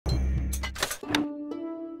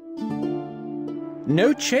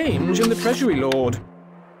No change in the treasury, lord.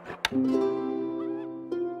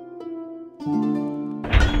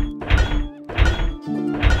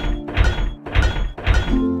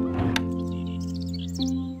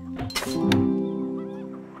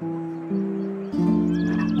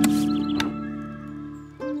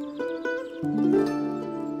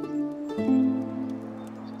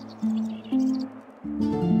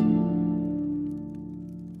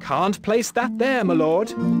 Can't place that there, my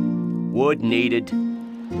lord. Wood needed.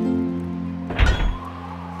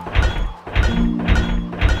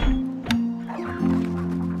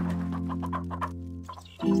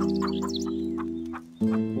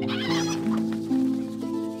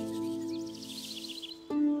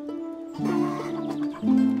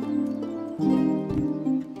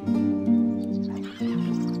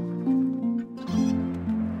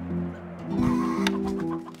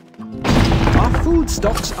 Food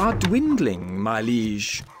stocks are dwindling, my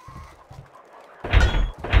liege.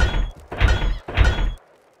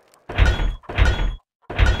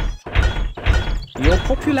 Your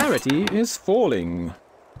popularity is falling.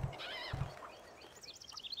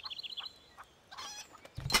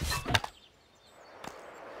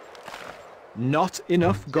 Not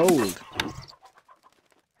enough gold.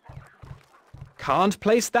 Can't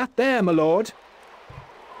place that there, my lord.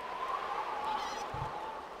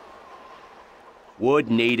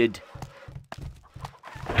 Wood needed.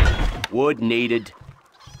 Wood needed.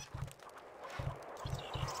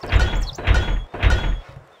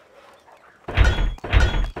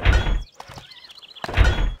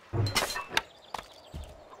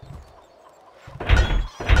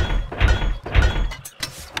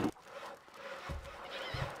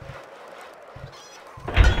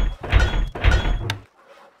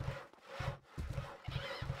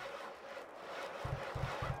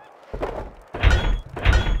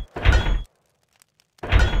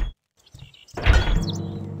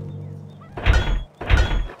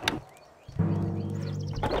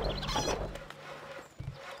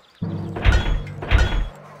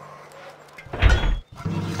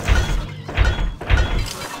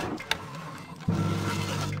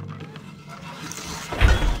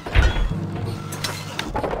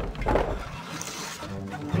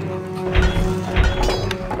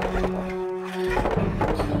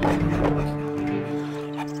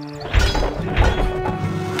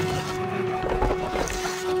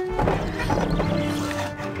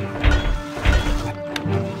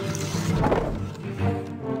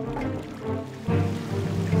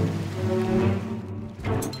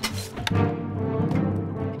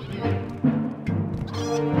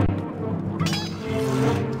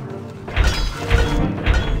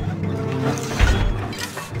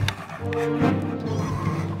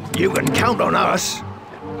 You can count on us.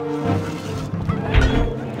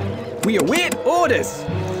 We await orders.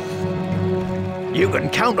 You can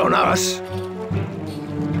count on us.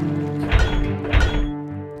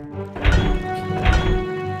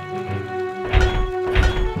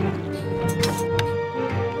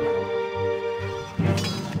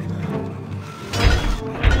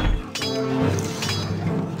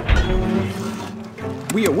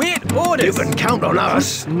 We await orders. You can count on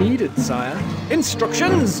us. Needed, sire.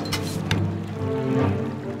 Instructions.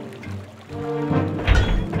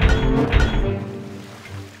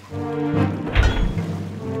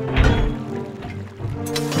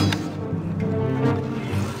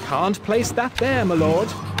 Can't place that there, my lord.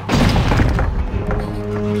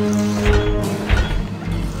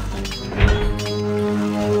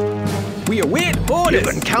 We await orders.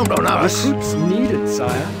 You can count on us. Recruits needed,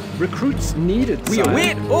 sire. Recruits needed, sire. We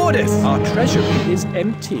await orders. Our treasury is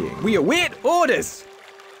emptying. We await orders.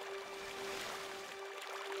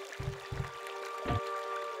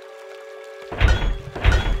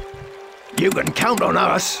 You can count on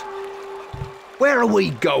us. Where are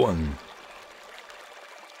we going?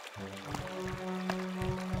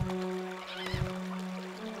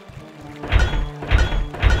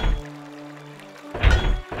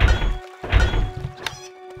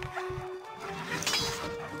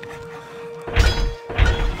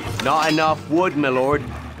 Not enough wood, my lord.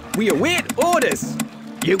 We await orders.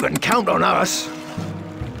 You can count on us.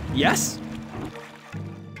 Yes?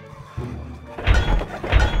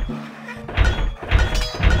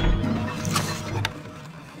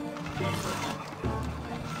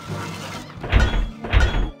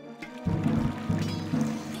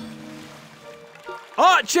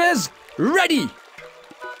 Archers, ready!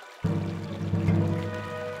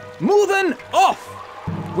 Moving off!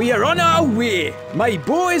 We are on our way. My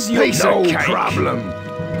boys, you no know problem.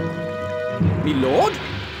 Me lord?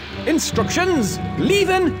 Instructions,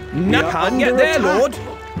 leaving. Can't get there, lord.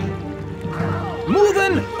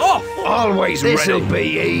 Moving off! Always ready. This'll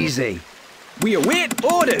be easy. We await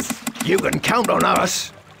orders. You can count on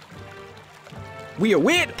us. We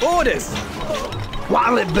await orders.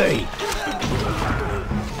 What'll it be?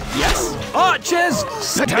 Yes. Archers!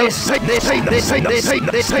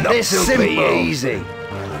 This'll be easy.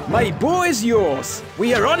 My boy's yours.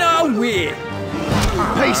 We are on our way.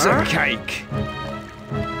 Piece of cake.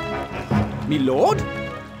 Me lord?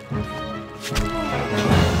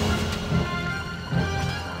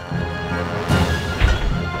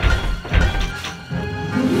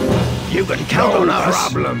 You can count on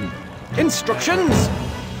us. Problem. Instructions.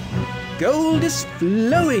 Gold is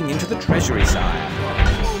flowing into the treasury, sire.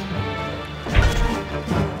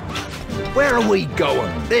 Where are we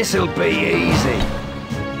going? This'll be easy.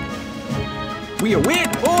 We await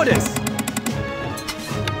orders.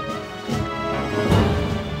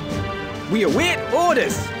 We await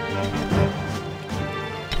orders.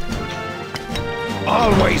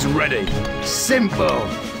 Always ready. Simple.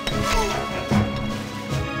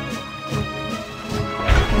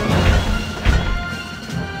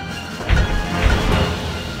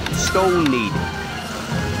 Stone needed.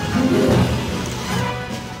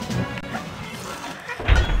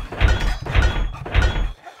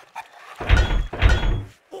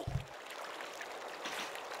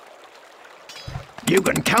 You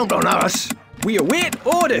can count on us. We await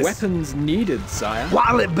orders. Weapons needed, sire.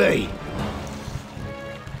 What'll it be?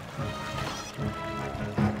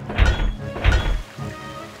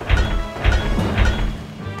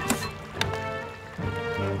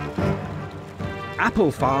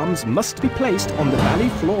 Apple farms must be placed on the valley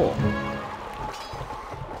floor.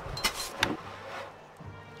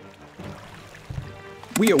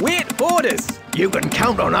 We await orders. You can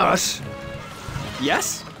count on us.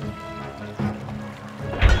 Yes?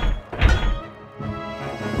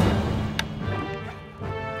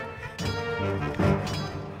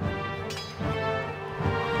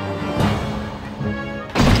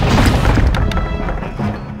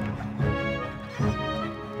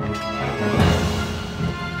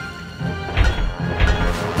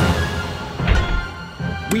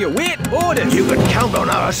 We await orders! You can count on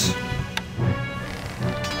us!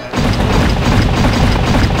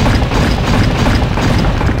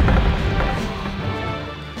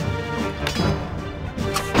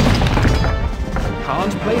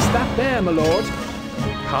 Can't place that there, my lord.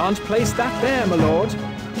 Can't place that there, my lord.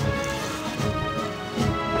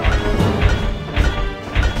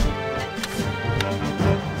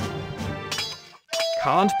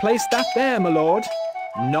 Can't place that there, my lord.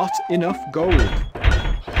 Not enough gold.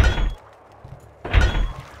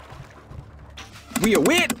 We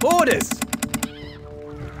await orders!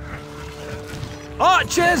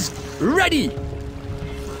 Archers, ready!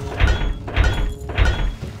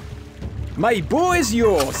 My boy's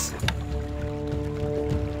yours!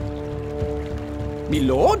 Me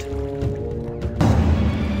lord?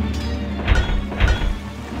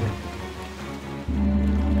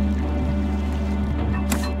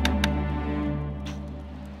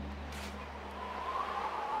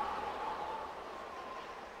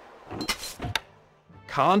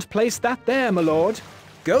 Can't place that there, my lord.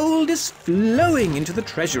 Gold is flowing into the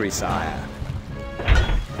treasury, sire.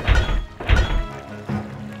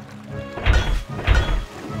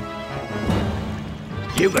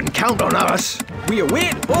 You can count on us. We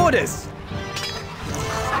await orders.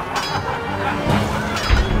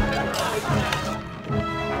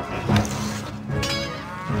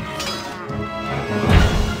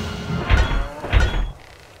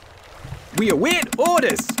 We await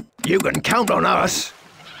orders. You can count on us.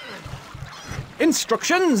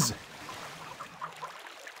 Instructions!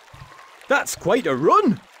 That's quite a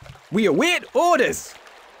run! We await orders!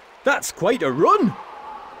 That's quite a run!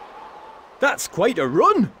 That's quite a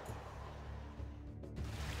run!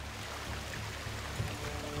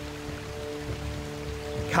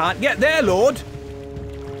 Can't get there, Lord!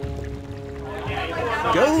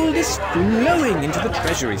 Gold is flowing into the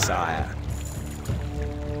treasury, sire.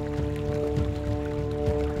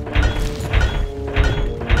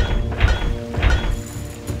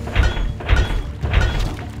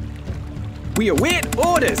 We await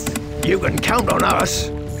orders! You can count on us.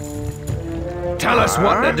 Tell us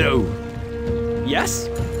what to do. Yes?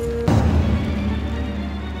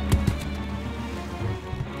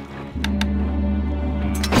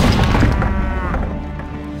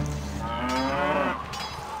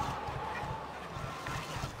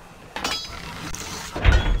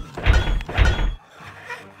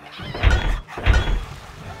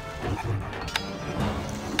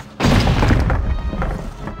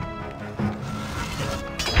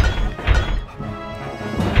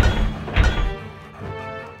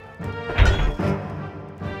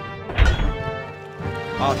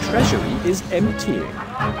 Our treasury is emptying.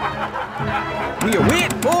 We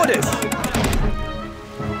await orders.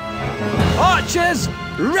 Archers,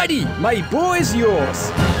 ready! My bow is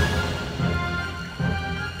yours.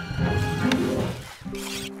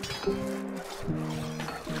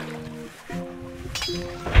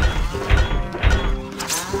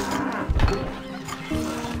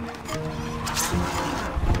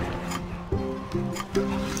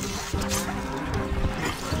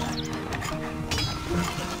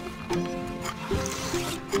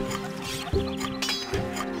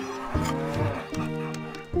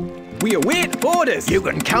 We await orders! You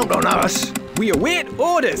can count on us! We await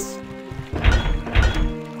orders!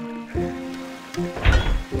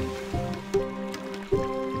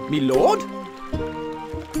 Me lord?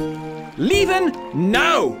 Leaving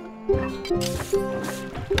now!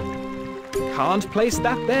 Can't place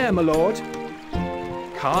that there, my lord.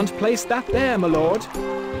 Can't place that there, my lord.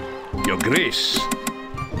 Your grace.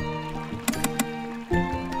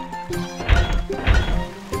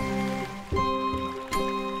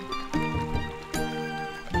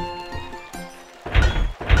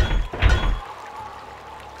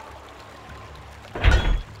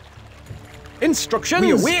 Instructions!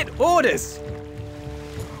 We await orders!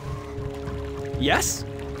 Yes?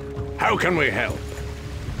 How can we help?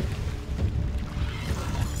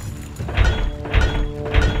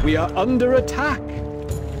 We are under attack.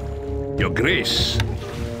 Your grace.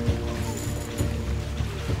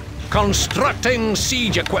 Constructing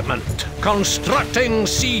siege equipment. Constructing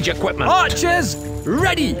siege equipment. Archers,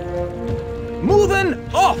 ready! Moving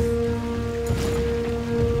off!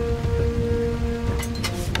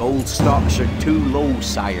 Gold stocks are too low,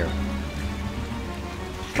 sire.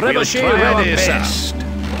 We'll try our best.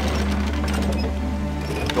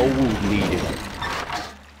 Gold needed.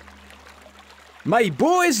 My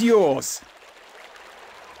bow is yours.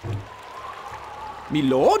 Me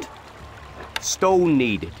lord? Stone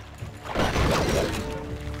needed.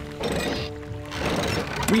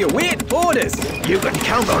 We await orders. You can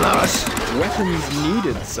count on us. Weapons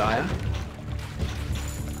needed, sire.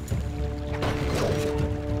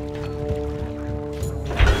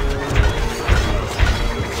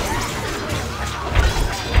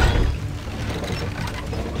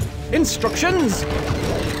 Instructions!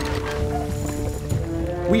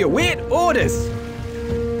 We await orders!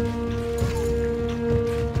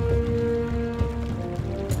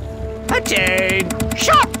 Attain!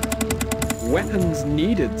 Shot! Weapons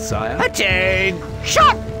needed, sire. Attain!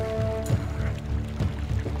 Shot!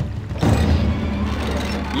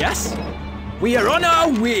 Yes? We are on our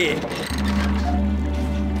way!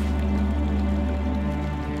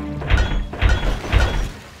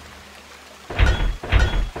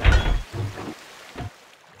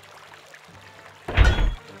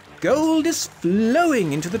 Gold is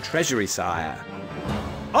flowing into the treasury, sire.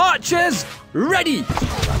 Archers, ready!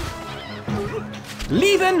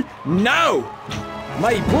 Leaving now!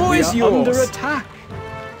 My bow is yours! Under attack!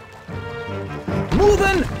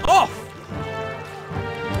 Moving off!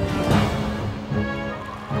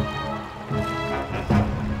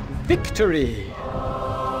 Victory!